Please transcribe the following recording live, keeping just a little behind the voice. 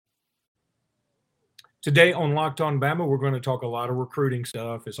Today on Locked On Bama, we're going to talk a lot of recruiting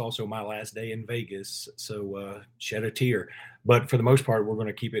stuff. It's also my last day in Vegas, so shed a tear. But for the most part, we're going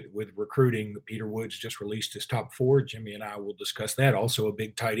to keep it with recruiting. Peter Woods just released his top four. Jimmy and I will discuss that. Also, a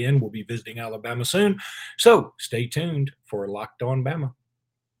big tight end. We'll be visiting Alabama soon. So stay tuned for Locked On Bama.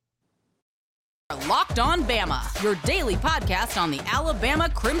 Locked On Bama, your daily podcast on the Alabama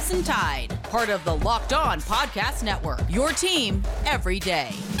Crimson Tide. Part of the Locked On Podcast Network, your team every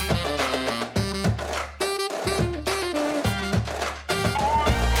day.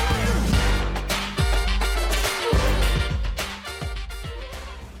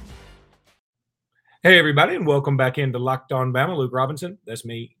 Hey, everybody, and welcome back into Locked On Bama. Luke Robinson, that's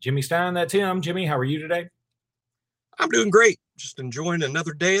me. Jimmy Stein, that's him. Jimmy, how are you today? I'm doing great. Just enjoying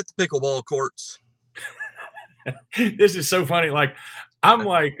another day at the pickleball courts. This is so funny. I'm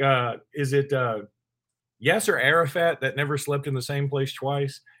like, is it Yasser Arafat that never slept in the same place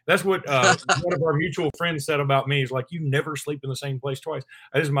twice? That's what one of our mutual friends said about me. He's like, you never sleep in the same place twice.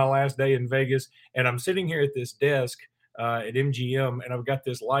 This is my last day in Vegas, and I'm sitting here at this desk at MGM, and I've got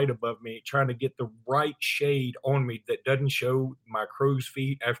this light above me trying to get the right shade on me that doesn't show my crow's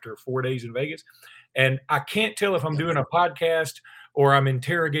feet after 4 days in Vegas. And I can't tell if I'm doing a podcast or I'm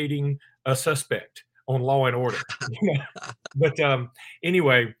interrogating a suspect on Law and Order. But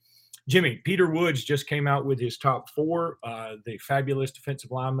anyway, Jimmy, Peter Woods just came out with his top four, the fabulous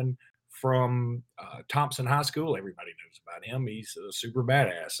defensive lineman from Thompson High School. Everybody knows about him. He's a super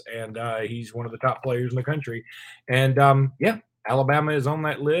badass, and he's one of the top players in the country. And, Alabama is on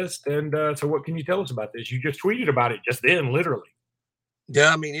that list. And so what can you tell us about this? You just tweeted about it just then, literally.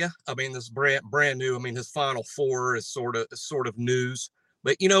 Yeah. This is brand new. His final four is sort of news.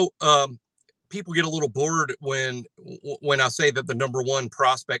 But, people get a little bored when I say that the number one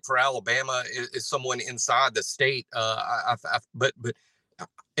prospect for Alabama is someone inside the state. But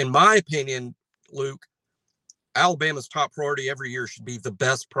in my opinion, Luke, Alabama's top priority every year should be the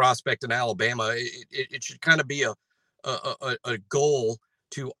best prospect in Alabama. It should kind of be a goal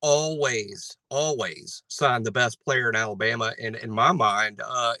to always sign the best player in Alabama. And in my mind,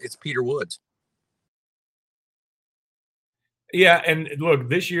 it's Peter Woods. Yeah, and look,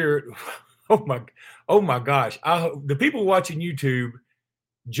 this year, oh my gosh, the people watching YouTube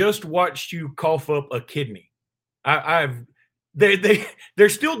just watched you cough up a kidney. They're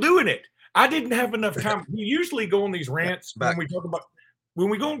still doing it. I didn't have enough time. We usually go on these rants when we talk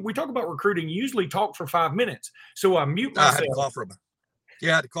about recruiting. You usually talk for 5 minutes, so I mute myself. I had to cough real bad.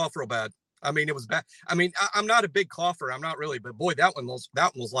 Yeah, I had to cough real bad. It was bad. I'm not a big cougher. I'm not really, but boy, that one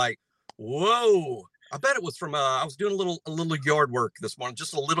was like, whoa. I bet it was from I was doing a little yard work this morning,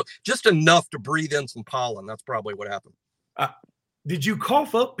 just enough to breathe in some pollen. That's probably what happened. Did you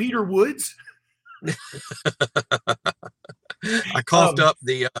cough up Peter Woods? I coughed up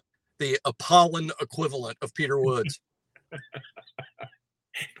the pollen equivalent of Peter Woods.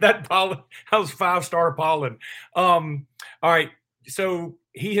 That was 5-star pollen. All right. So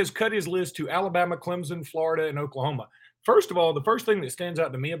he has cut his list to Alabama, Clemson, Florida, and Oklahoma. First of all, the first thing that stands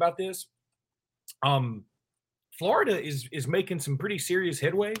out to me about this, Florida is making some pretty serious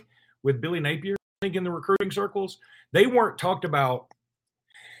headway with Billy Napier, I think, in the recruiting circles. They weren't talked about.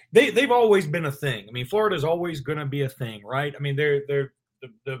 They've always been a thing. Florida's always going to be a thing, right? They're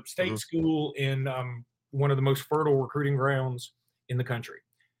the state school in one of the most fertile recruiting grounds in the country.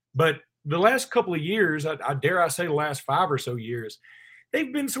 But the last couple of years, I dare I say the last 5 or so years,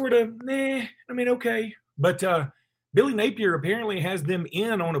 they've been sort of, okay. But Billy Napier apparently has them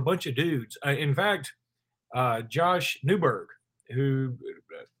in on a bunch of dudes. In fact, Josh Newberg, who,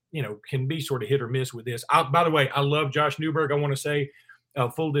 can be sort of hit or miss with this. By the way, I love Josh Newberg. I want to say,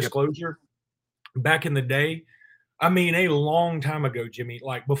 full disclosure, back in the day, a long time ago, Jimmy,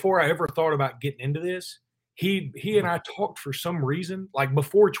 like before I ever thought about getting into this, he and I talked for some reason, like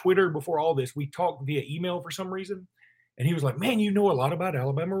before Twitter, before all this, we talked via email for some reason. And he was like, man, you know a lot about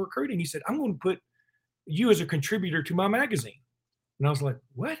Alabama recruiting. He said, I'm going to put you as a contributor to my magazine. And I was like,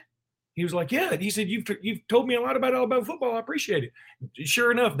 what? He was like, yeah. He said, you've told me a lot about Alabama football. I appreciate it.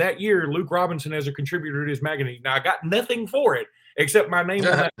 Sure enough, that year, Luke Robinson as a contributor to his magazine. Now, I got nothing for it except my name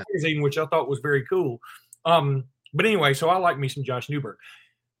on that magazine, which I thought was very cool. But anyway, so I like me some Josh Newberg.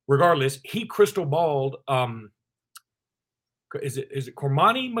 Regardless, he crystal balled. Is it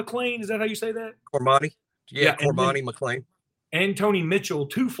Cormani McClain? Is that how you say that? Cormani. Yeah, Cormani McClain. And Tony Mitchell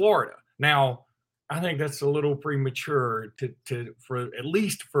to Florida. Now, I think that's a little premature for at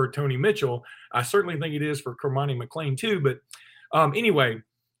least for Tony Mitchell. I certainly think it is for Cormani McClain too. But anyway,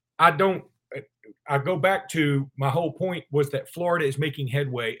 I go back to my whole point was that Florida is making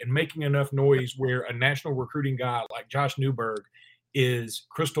headway and making enough noise where a national recruiting guy like Josh Newberg is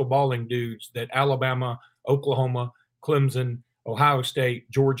crystal balling dudes that Alabama, Oklahoma, Clemson, Ohio State,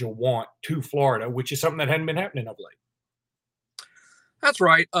 Georgia want to Florida, which is something that hadn't been happening of late. That's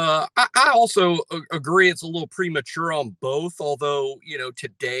right. I also agree it's a little premature on both. Although,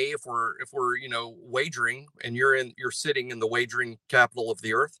 today, if we're wagering, and you're sitting in the wagering capital of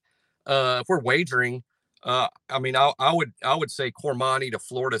the earth, if we're wagering, I would say Cormani to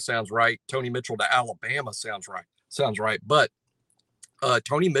Florida sounds right. Tony Mitchell to Alabama sounds right. But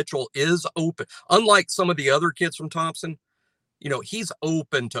Tony Mitchell is open, unlike some of the other kids from Thompson. He's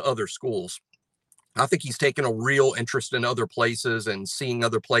open to other schools. I think he's taken a real interest in other places and seeing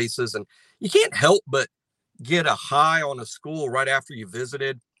other places. And you can't help but get a high on a school right after you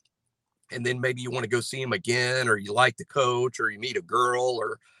visited. And then maybe you want to go see him again, or you like the coach, or you meet a girl,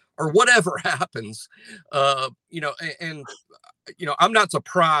 or whatever happens. I'm not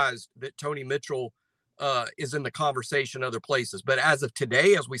surprised that Tony Mitchell is in the conversation other places. But as of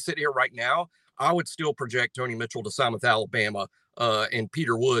today, as we sit here right now, I would still project Tony Mitchell to sign with Alabama, and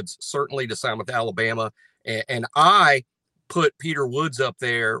Peter Woods certainly to sign with Alabama. And I put Peter Woods up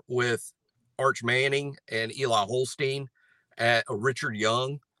there with Arch Manning and Eli Holstein, at Richard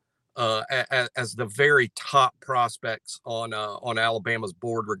Young, as the very top prospects on Alabama's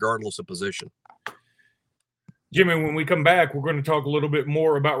board, regardless of position. Jimmy, when we come back, we're going to talk a little bit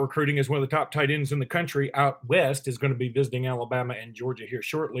more about recruiting as one of the top tight ends in the country. Out west is going to be visiting Alabama and Georgia here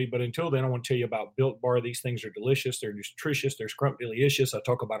shortly. But until then, I want to tell you about Built Bar. These things are delicious. They're nutritious. They're scrumptious. I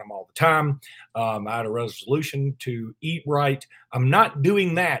talk about them all the time. I had a resolution to eat right. I'm not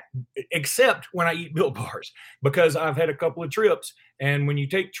doing that except when I eat Built Bars, because I've had a couple of trips. And when you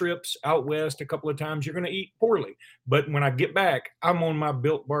take trips out west a couple of times, you're going to eat poorly. But when I get back, I'm on my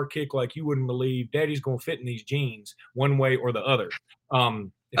Built Bar kick like you wouldn't believe. Daddy's going to fit in these jeans one way or the other,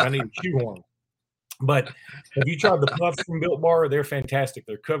 if I need a shoehorn. But have you tried the puffs from Built Bar? They're fantastic.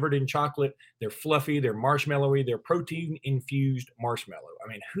 They're covered in chocolate. They're fluffy. They're marshmallowy. They're protein-infused marshmallow. I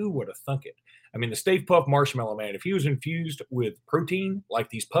mean, who would have thunk it? I mean, the Stay Puft Marshmallow Man, if he was infused with protein like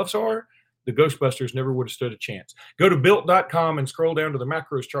these puffs are, the Ghostbusters never would have stood a chance. Go to Built.com and scroll down to the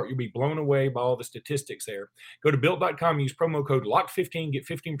macros chart. You'll be blown away by all the statistics there. Go to Built.com, use promo code LOCK15, get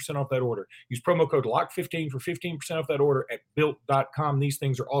 15% off that order. Use promo code LOCK15 for 15% off that order at Built.com. These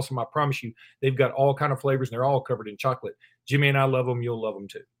things are awesome, I promise you. They've got all kind of flavors, and they're all covered in chocolate. Jimmy and I love them. You'll love them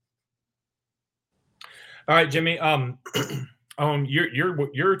too. All right, Jimmy, on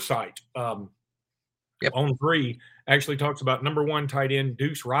your site, Yep. On 3 actually talks about number 1 tight end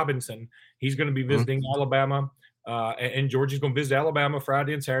Deuce Robinson. He's going to be visiting Alabama, and Georgia's going to visit Alabama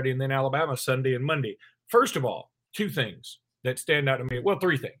Friday and Saturday, and then Alabama Sunday and Monday. First of all, 2 things that stand out to me. Well,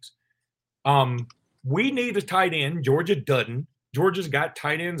 3 things. We need a tight end. Georgia doesn't. Georgia's got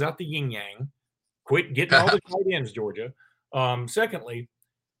tight ends out the yin-yang. Quit getting all the tight ends, Georgia. Secondly,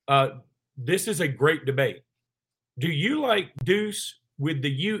 this is a great debate. Do you like Deuce with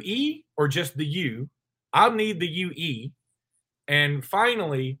the UE or just the U? I'll need the UE. And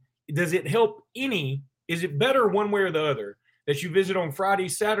finally, does it help any? Is it better one way or the other that you visit on Friday,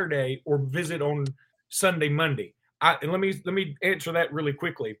 Saturday, or visit on Sunday, Monday? And let me answer that really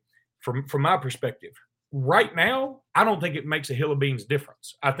quickly from my perspective. Right now, I don't think it makes a hill of beans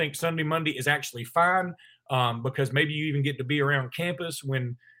difference. I think Sunday, Monday is actually fine, because maybe you even get to be around campus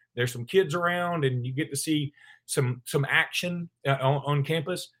when there's some kids around and you get to see some action on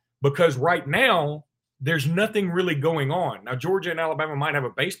campus, because right now there's nothing really going on. Now, Georgia and Alabama might have a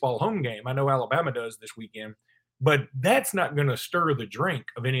baseball home game. I know Alabama does this weekend, but that's not going to stir the drink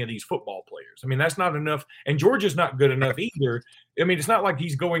of any of these football players. I mean, that's not enough. And Georgia's not good enough either. I mean, it's not like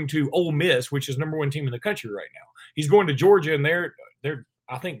he's going to Ole Miss, which is number 1 team in the country right now. He's going to Georgia, and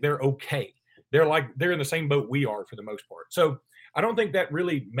I think they're okay. They're in the same boat we are for the most part. So I don't think that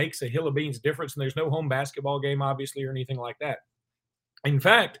really makes a hill of beans difference. And there's no home basketball game, obviously, or anything like that. In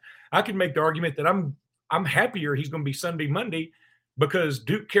fact, I could make the argument that I'm happier he's going to be Sunday, Monday, because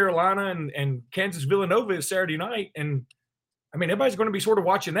Duke, Carolina, and Kansas Villanova is Saturday night. And I mean, everybody's going to be sort of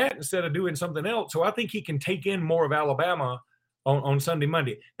watching that instead of doing something else. So I think he can take in more of Alabama on Sunday,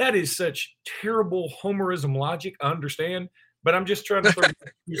 Monday. That is such terrible homerism logic. I understand, but I'm just trying to throw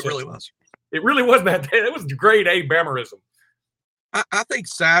It really was. It really was that. It was grade A Bamarism. I think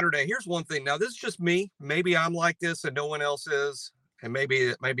Saturday. Here's one thing. Now, this is just me. Maybe I'm like this and no one else is, and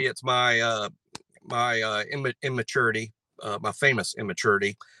maybe it's my immaturity, my famous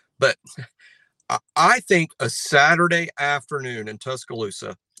immaturity. But I think a Saturday afternoon in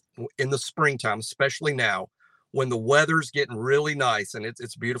Tuscaloosa in the springtime, especially now when the weather's getting really nice and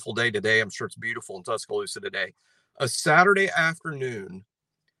it's a beautiful day today. I'm sure it's beautiful in Tuscaloosa today. A Saturday afternoon,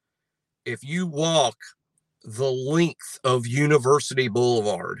 if you walk the length of University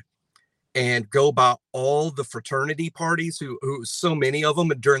Boulevard and go by all the fraternity parties who so many of them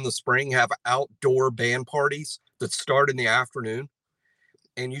during the spring have outdoor band parties that start in the afternoon.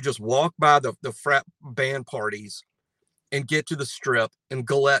 And you just walk by the frat band parties and get to the Strip, and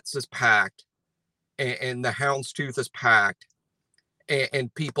Galette's is packed, and the Houndstooth is packed,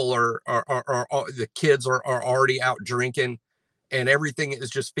 and people are the kids are already out drinking, and everything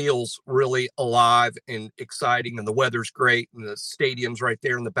just feels really alive and exciting, and the weather's great, and the stadium's right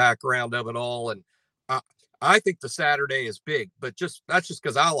there in the background of it all. And I think the Saturday is big, but that's just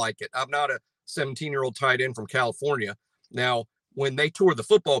because I like it. I'm not a 17-year-old tight end from California. Now, when they tour the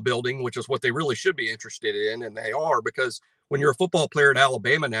football building, which is what they really should be interested in, and they are, because when you're a football player at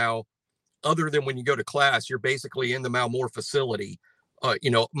Alabama now, other than when you go to class, you're basically in the Malmore facility,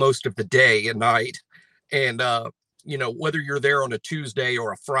 most of the day and night. And, whether you're there on a Tuesday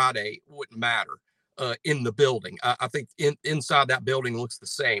or a Friday, wouldn't matter in the building. I think inside that building looks the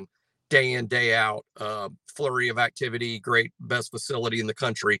same day in, day out, flurry of activity, great, best facility in the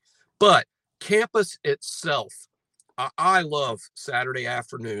country. But campus itself, I love Saturday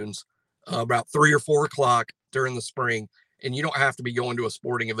afternoons, about 3 or 4 o'clock during the spring. And you don't have to be going to a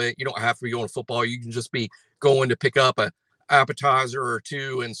sporting event. You don't have to be going to football. You can just be going to pick up a appetizer or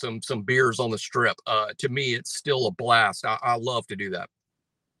two and some beers on the Strip. To me, it's still a blast. I love to do that.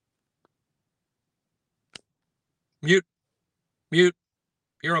 Mute.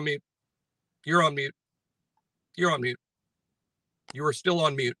 You're on mute. You're on mute. You're on mute. You are still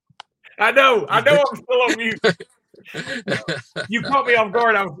on mute. I know I'm still on mute. You caught me off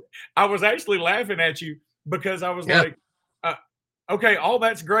guard. I was actually laughing at you because I was like, okay, all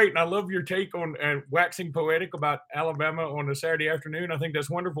that's great. And I love your take on waxing poetic about Alabama on a Saturday afternoon. I think that's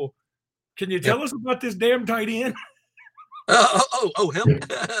wonderful. Can you tell us about this damn tight end? Him.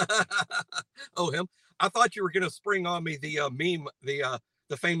 Him. I thought you were going to spring on me the meme,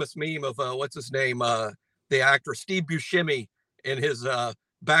 the famous meme of what's his name? The actor Steve Buscemi in his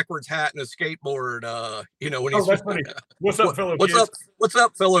backwards hat and a skateboard. When he's that's funny. What's up, fellow kids? What's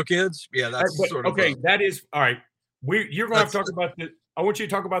up, fellow kids? Yeah, that's okay. That is all right. You're going to have to talk about I want you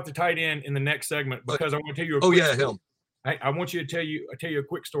to talk about the tight end in the next segment because I want to tell you a quick story. Him. I want you to tell you a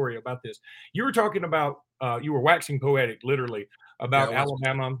quick story about this. You were talking about you were waxing poetic, literally, about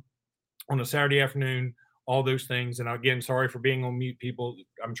Alabama on a Saturday afternoon, all those things. And again, sorry for being on mute, people.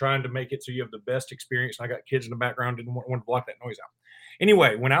 I'm trying to make it so you have the best experience. I got kids in the background, didn't want to block that noise out.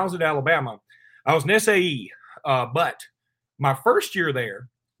 Anyway, when I was at Alabama, I was an SAE, but my first year there,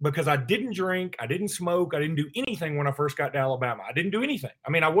 because I didn't drink, I didn't smoke, I didn't do anything when I first got to Alabama. I didn't do anything.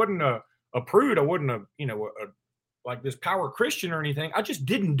 I mean, I wasn't a prude. I wasn't like this power Christian or anything. I just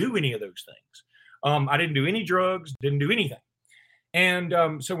didn't do any of those things. I didn't do any drugs, didn't do anything.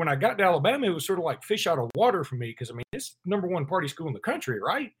 And so when I got to Alabama, it was sort of like fish out of water for me because, I mean, it's #1 party school in the country,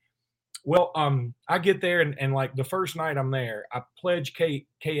 right? Well, I get there and like the first night I'm there, I pledge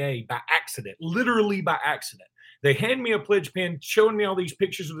KA by accident, literally by accident. They hand me a pledge pen, showing me all these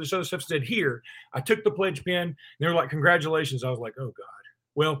pictures of this other stuff, said, here. I took the pledge pen, and they were like, congratulations. I was like, oh, God.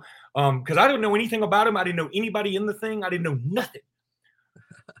 Well, because I didn't know anything about them. I didn't know anybody in the thing. I didn't know nothing.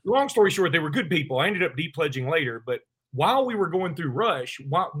 Long story short, they were good people. I ended up de-pledging later. But while we were going through Rush,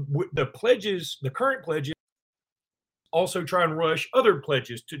 the current pledges also try and rush other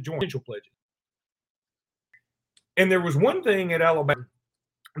pledges to join potential pledges. And there was one thing at Alabama.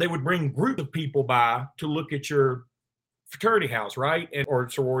 They would bring groups of people by to look at your fraternity house, right? Or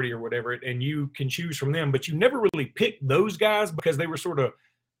sorority or whatever, and you can choose from them. But you never really picked those guys because they were sort of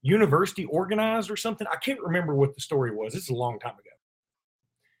university organized or something. I can't remember what the story was. This is a long time ago.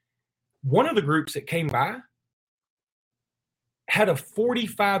 One of the groups that came by had a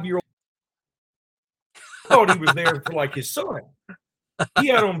 45-year-old. Thought he was there for like his son. He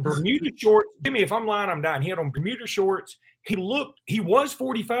had on Bermuda shorts. Jimmy, if I'm lying, I'm dying. He had on Bermuda shorts. He was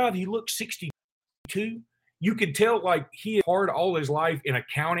 45. He looked 62. You could tell like he had hard all his life in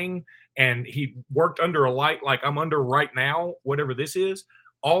accounting and he worked under a light like I'm under right now, whatever this is,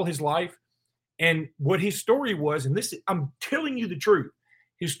 all his life. And what his story was, and I'm telling you the truth.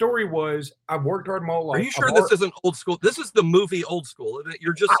 His story was, I've worked hard my whole life. Are you sure this isn't Old School? This is the movie Old School.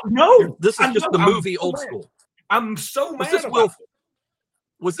 This is just the movie Old School. I'm so mad about it.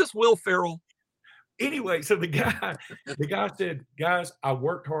 Was this Will Ferrell? Anyway, so the guy said, guys, I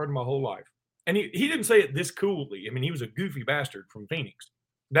worked hard my whole life. And he didn't say it this coolly. I mean, he was a goofy bastard from Phoenix.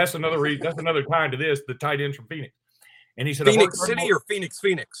 That's another reason. That's another kind to this, the tight ends from Phoenix. And he said, Phoenix City or Phoenix?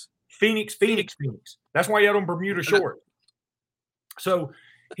 Phoenix. That's why he had on Bermuda shorts. So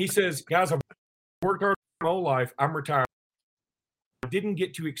he says, guys, I've worked hard my whole life. I'm retired. I didn't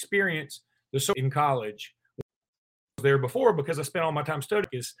get to experience the in college there before because I spent all my time studying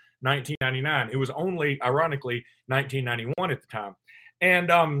is 1999. It was only, ironically, 1991 at the time.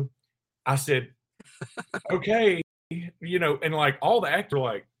 And I said, okay, and like all the actors were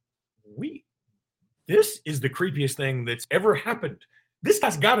like, this is the creepiest thing that's ever happened. This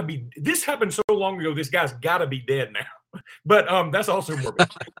happened so long ago, this guy's got to be dead now. But that's also morbid.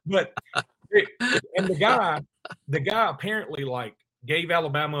 But and the guy apparently like gave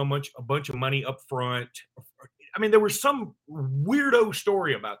Alabama a bunch of money up front. I mean, there was some weirdo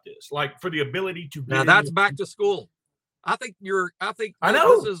story about this, like for the ability to. Now that's back to school. I think I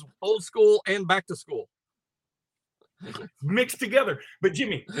know this is old school and back to school mixed together. But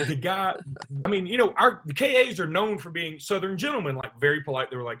Jimmy, the guy, I mean, the KAs are known for being Southern gentlemen, like very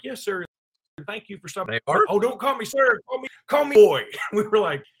polite. They were like, "Yes, sir. Thank you for stopping." Oh, don't call me sir. Call me boy. We were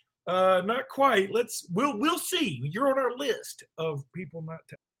like, not quite. We'll see. You're on our list of people not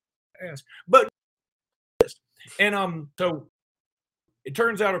to ask. But and so it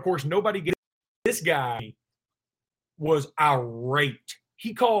turns out, of course, nobody gets this guy was irate.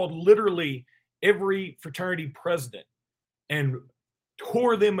 He called literally every fraternity president and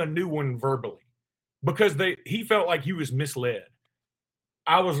tore them a new one verbally because he felt like he was misled.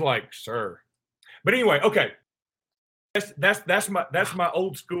 I was like, sir. But anyway, okay. That's my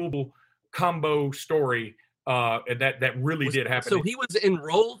old school combo story. That really did happen. So he was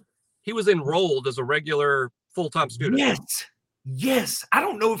enrolled. He was enrolled as a regular full-time student. Yes. I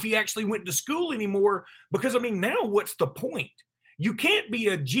don't know if he actually went to school anymore because, I mean, now what's the point? You can't be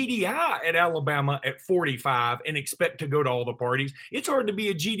a GDI at Alabama at 45 and expect to go to all the parties. It's hard to be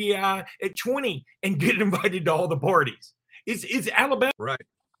a GDI at 20 and get invited to all the parties. It's Alabama. Right.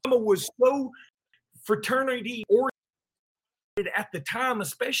 Alabama was so fraternity oriented at the time,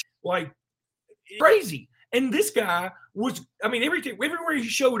 especially like crazy. And this guy was, I mean, everywhere he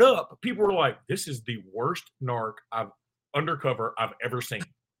showed up, people were like, this is the worst narc undercover I've ever seen.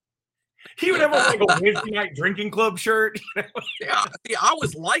 He would have like a Wednesday night drinking club shirt. Yeah, I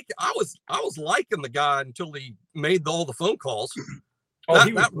was liking the guy until he made all the phone calls.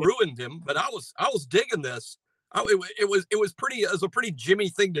 That ruined him. But I was digging this. It was a pretty Jimmy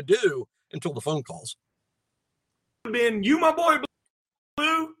thing to do until the phone calls. Been you my boy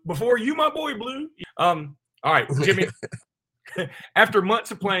Blue before you my boy Blue. All right, Jimmy. After months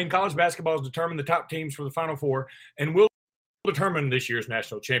of playing, college basketball has determined the top teams for the Final Four and will determine this year's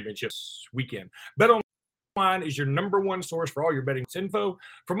national championships weekend. BetOnline is your number one source for all your betting info.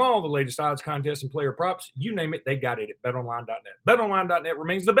 From all the latest odds, contests, and player props, you name it, they got it at BetOnline.net. BetOnline.net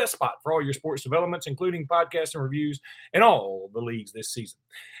remains the best spot for all your sports developments, including podcasts and reviews in all the leagues this season.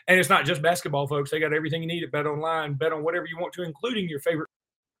 And it's not just basketball, folks. They got everything you need at BetOnline. Bet on whatever you want to, including your favorite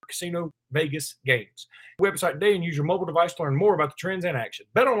casino Vegas games. Website today and use your mobile device to learn more about the trends and action.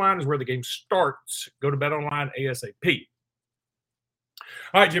 BetOnline is where the game starts. Go to BetOnline ASAP.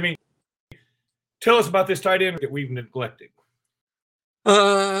 All right, Jimmy, tell us about this tight end that we've neglected.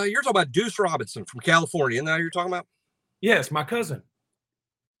 You're talking about Deuce Robinson from California. Isn't that you're talking about? Yes, my cousin.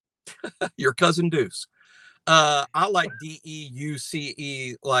 Your cousin Deuce. I like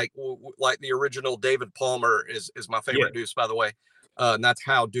DEUCE, like the original David Palmer is my favorite Deuce, by the way. And that's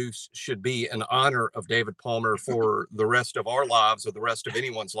how Deuce should be, in honor of David Palmer for the rest of our lives or the rest of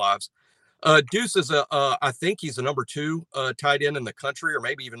anyone's lives. Deuce is I think he's a number 2 tight end in the country, or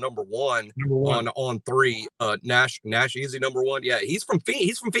maybe even number one. On 3. Nash, easy number 1. Yeah, he's from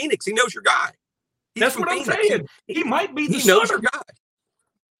Phoenix. He knows your guy. That's what I'm saying. He might be the he knows your guy.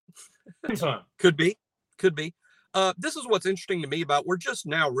 Could be. This is what's interesting to me about, we're just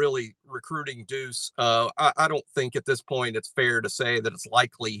now really recruiting Deuce. I don't think at this point it's fair to say that it's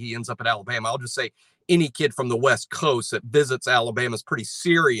likely he ends up at Alabama. I'll just say any kid from the West Coast that visits Alabama is pretty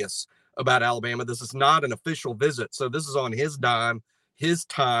serious about Alabama. This is not an official visit, so this is on his dime, his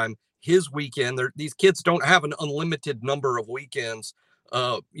time, his weekend. These kids don't have an unlimited number of weekends,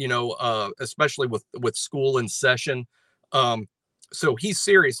 especially with school in session. So he's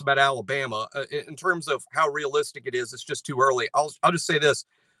serious about Alabama. In terms of how realistic it is, it's just too early. I'll just say this.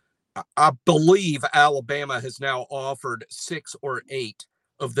 I believe Alabama has now offered 6 or 8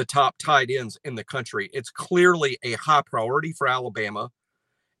 of the top tight ends in the country. It's clearly a high priority for Alabama.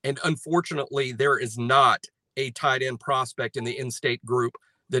 And unfortunately, there is not a tight end prospect in the in-state group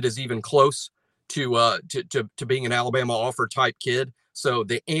that is even close to being an Alabama offer type kid. So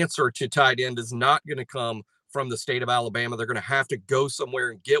the answer to tight end is not going to come from the state of Alabama. They're going to have to go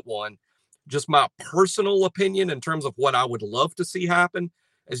somewhere and get one. Just my personal opinion in terms of what I would love to see happen.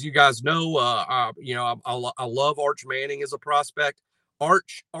 As you guys know, I love Arch Manning as a prospect.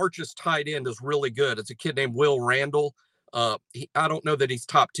 Arch's tight end is really good. It's a kid named Will Randall. I don't know that he's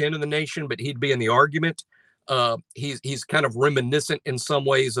top 10 in the nation, but he'd be in the argument. He's kind of reminiscent in some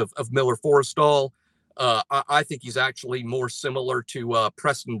ways of Miller Forrestall. I think he's actually more similar to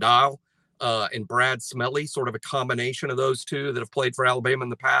Preston Dial and Brad Smelly, sort of a combination of those two that have played for Alabama in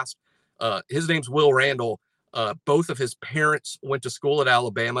the past. His name's Will Randall. Both of his parents went to school at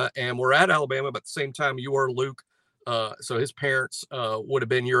Alabama and were at Alabama about the same time you were, Luke. So his parents would have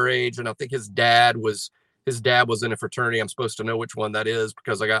been your age, and I think his dad was in a fraternity. I'm supposed to know which one that is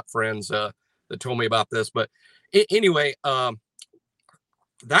because I got friends that told me about this. But anyway,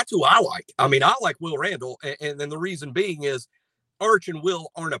 that's who I like. I mean, I like Will Randall, and then the reason being is Arch and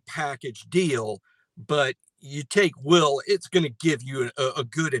Will aren't a package deal, but you take Will, it's going to give you a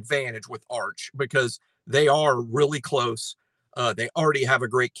good advantage with Arch because they are really close. They already have a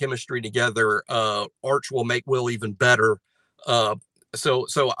great chemistry together. Arch will make Will even better. So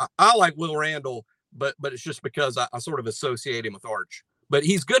I like Will Randall, but it's just because I sort of associate him with Arch. But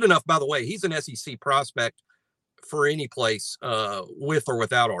he's good enough, by the way. He's an SEC prospect for any place with or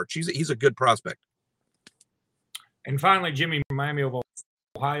without Arch. He's a good prospect. And finally, Jimmy from Miami of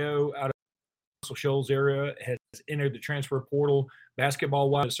Ohio, out of Russell Shoals area, has entered the transfer portal.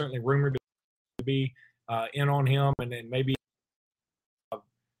 Basketball-wise, it's certainly rumored to be in on him, and then maybe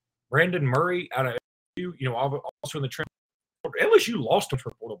Brandon Murray out of LSU, also in the transfer portal. LSU lost him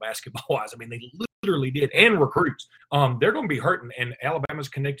for portal basketball-wise. I mean, they literally did, and recruits. They're going to be hurting, and Alabama's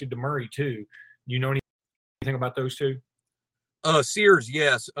connected to Murray too. You know anything about those two? Sears,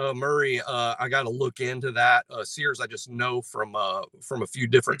 yes. Murray, I got to look into that. Sears, I just know from a few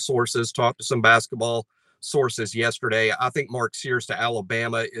different sources. Talked to some basketball sources yesterday. I think Mark Sears to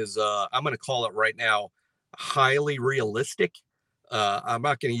Alabama is, I'm going to call it right now, highly realistic. I'm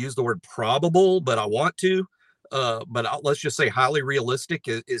not going to use the word probable, but I want to. But let's just say highly realistic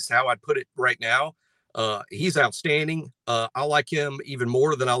is how I'd put it right now. He's outstanding. I like him even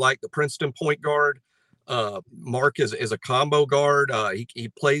more than I like the Princeton point guard. Mark is a combo guard. He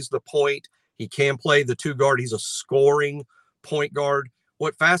plays the point. He can play the two guard. He's a scoring point guard.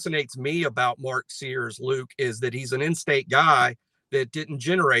 What fascinates me about Mark Sears, Luke, is that he's an in-state guy that didn't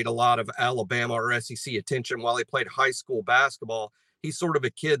generate a lot of Alabama or SEC attention while he played high school basketball. He's sort of a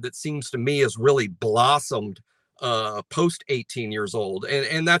kid that seems to me has really blossomed post 18 years old.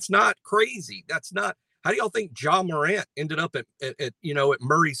 And that's not crazy. That's not. How do y'all think John Morant ended up at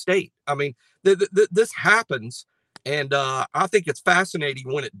Murray State? I mean, this happens, and I think it's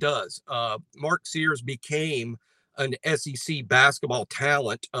fascinating when it does. Mark Sears became an SEC basketball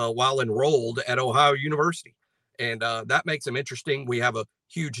talent while enrolled at Ohio University, and that makes him interesting. We have a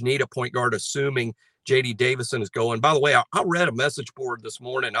huge need at point guard, assuming J.D. Davison is going. By the way, I read a message board this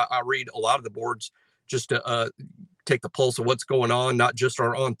morning. I read a lot of the boards just to take the pulse of what's going on, not just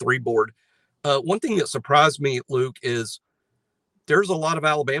our On3 board. One thing that surprised me, Luke, is there's a lot of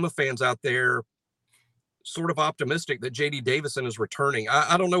Alabama fans out there sort of optimistic that J.D. Davison is returning.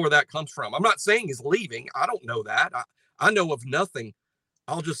 I don't know where that comes from. I'm not saying he's leaving. I don't know that. I know of nothing.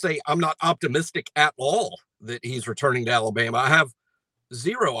 I'll just say I'm not optimistic at all that he's returning to Alabama. I have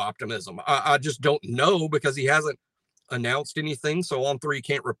zero optimism. I just don't know because he hasn't announced anything. So On3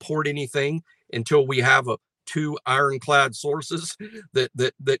 can't report anything until we have two ironclad sources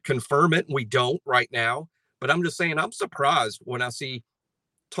that confirm it. And we don't right now, but I'm just saying, I'm surprised when I see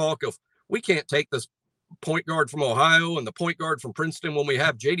talk of, we can't take this point guard from Ohio and the point guard from Princeton when we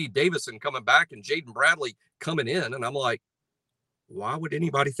have J.D. Davison coming back and Jaden Bradley coming in. And I'm like, why would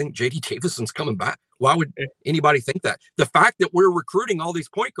anybody think J.D. Davison's coming back? Why would anybody think that? The fact that we're recruiting all these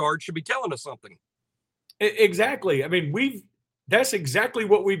point guards should be telling us something. Exactly. I mean, that's exactly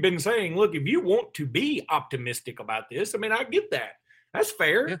what we've been saying. Look, if you want to be optimistic about this, I mean, I get that. That's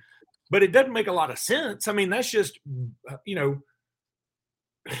fair, yeah. But it doesn't make a lot of sense. I mean, that's just,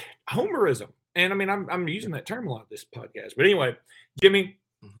 homerism. And I mean, I'm using that term a lot this podcast. But anyway, Jimmy,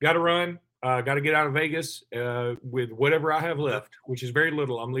 got to run. Got to get out of Vegas with whatever I have left, which is very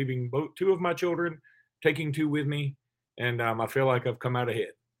little. I'm leaving two of my children, taking two with me, and I feel like I've come out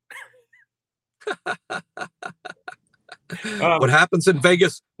ahead. What happens in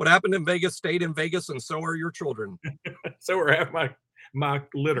Vegas? What happened in Vegas stayed in Vegas, and so are your children. So are half my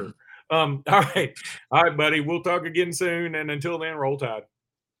litter. All right, buddy. We'll talk again soon, and until then, roll tide.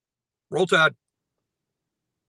 Roll Tide.